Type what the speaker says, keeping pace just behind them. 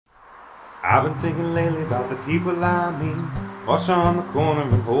I've been thinking lately about the people I meet, watch on the corner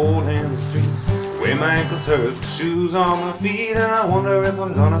and hold in the street. The way my ankles hurt, the shoes on my feet, and I wonder if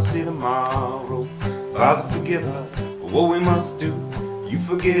I'm gonna see tomorrow. Father, forgive us for what we must do. You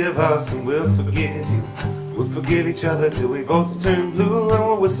forgive us and we'll forgive you. We'll forgive each other till we both turn blue, and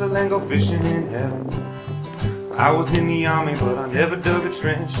we'll whistle and go fishing in heaven. I was in the army, but I never dug a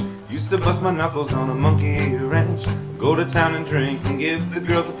trench. Used to bust my knuckles on a monkey wrench. Go to town and drink and give the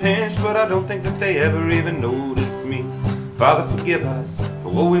girls a pinch, but I don't think that they ever even noticed me. Father, forgive us for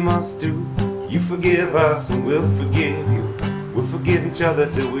what we must do. You forgive us and we'll forgive you. We'll forgive each other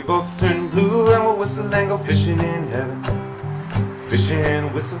till we both turn blue, and we'll whistle and go fishing in heaven. Fish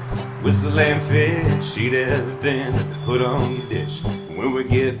and whistle, whistle and fish. Eat everything that they put on your dish. And when we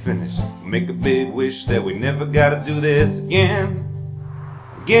get finished, we'll make a big wish that we never gotta do this again.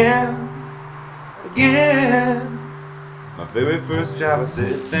 Again, again. My very first job I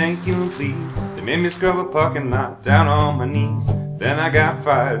said thank you and please. They made me scrub a parking lot down on my knees. Then I got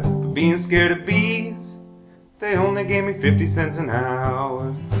fired for being scared of bees. They only gave me 50 cents an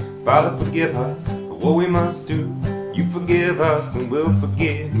hour. Father, forgive us for what we must do. You forgive us and we'll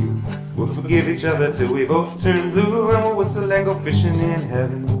forgive you. We'll forgive each other till we both turn blue, and we'll whistle and go fishing in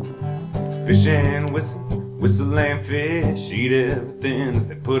heaven. Fish and whistle, whistle and fish. Eat everything that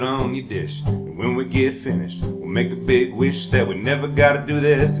they put on your dish. And when we get finished, we'll make a big wish that we never gotta do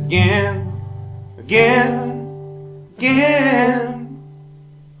this again. Again, again.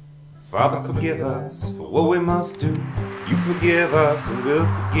 Father, forgive us for what we must do. You forgive us and we'll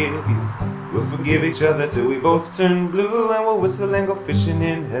forgive you. We'll forgive each other till we both turn blue, and we'll whistle and go fishing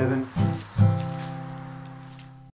in heaven.